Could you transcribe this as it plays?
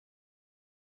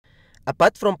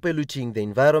Apart from polluting the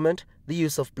environment, the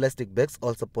use of plastic bags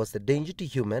also poses a danger to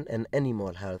human and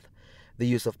animal health. The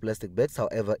use of plastic bags,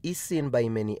 however, is seen by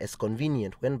many as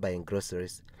convenient when buying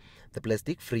groceries. The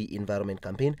Plastic Free Environment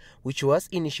campaign, which was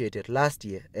initiated last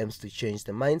year, aims to change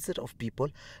the mindset of people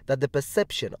that the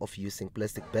perception of using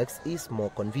plastic bags is more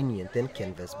convenient than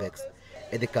canvas bags.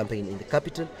 At the campaign in the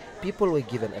capital, people were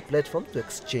given a platform to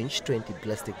exchange 20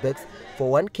 plastic bags for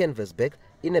one canvas bag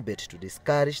in a bid to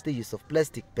discourage the use of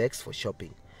plastic bags for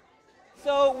shopping.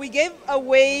 So we gave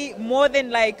away more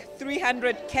than like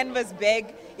 300 canvas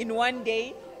bags in one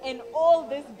day, and all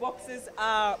these boxes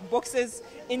are boxes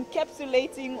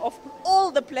encapsulating of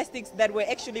all the plastics that were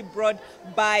actually brought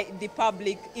by the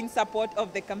public in support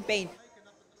of the campaign.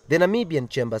 The Namibian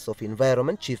Chambers of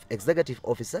Environment Chief Executive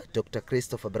Officer Dr.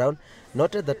 Christopher Brown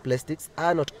noted that plastics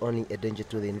are not only a danger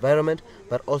to the environment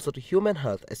but also to human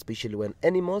health, especially when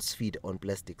animals feed on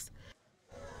plastics.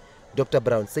 Dr.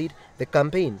 Brown said the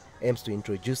campaign aims to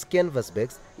introduce canvas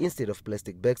bags instead of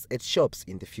plastic bags at shops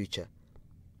in the future.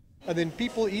 And then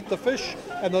people eat the fish,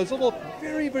 and those little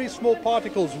very, very small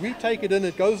particles, we take it in,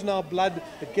 it goes in our blood,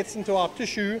 it gets into our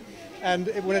tissue, and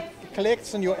when it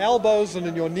collects in your elbows and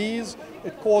in your knees,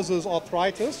 it causes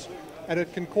arthritis, and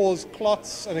it can cause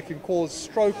clots, and it can cause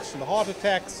strokes and heart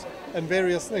attacks and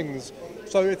various things.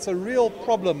 So it's a real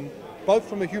problem, both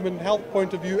from a human health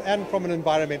point of view and from an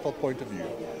environmental point of view.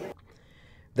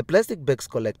 The plastic bags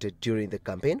collected during the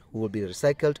campaign will be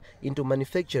recycled into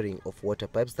manufacturing of water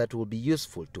pipes that will be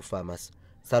useful to farmers.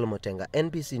 Salmo Tenga,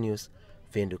 NBC News,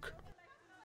 Windhoek.